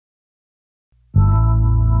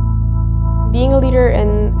Being a leader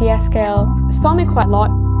in BSKL has taught me quite a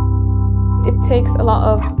lot. It takes a lot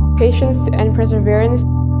of patience and perseverance.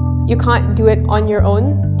 You can't do it on your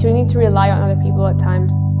own. You need to rely on other people at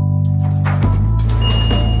times.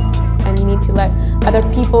 And you need to let other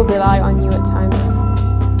people rely on you at times.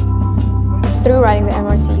 Through riding the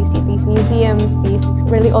MRT, you see these museums, these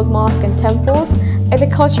really old mosques and temples. And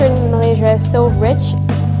the culture in Malaysia is so rich.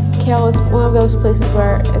 KL is one of those places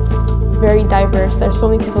where it's very diverse. There's so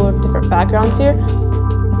many people with different backgrounds here.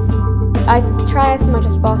 I try as much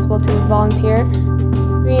as possible to volunteer.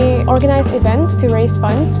 We organize events to raise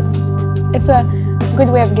funds. It's a good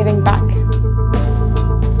way of giving back.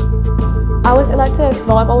 I was elected as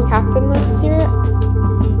volleyball captain last year.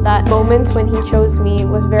 That moment when he chose me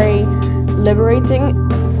was very liberating.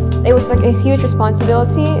 It was like a huge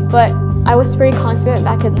responsibility, but I was very confident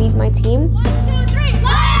that I could lead my team. 1, 2, 3,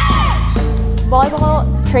 fire!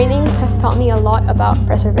 Volleyball training has taught me a lot about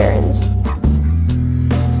perseverance.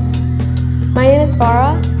 My name is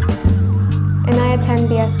Fara, and I attend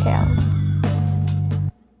BSKL.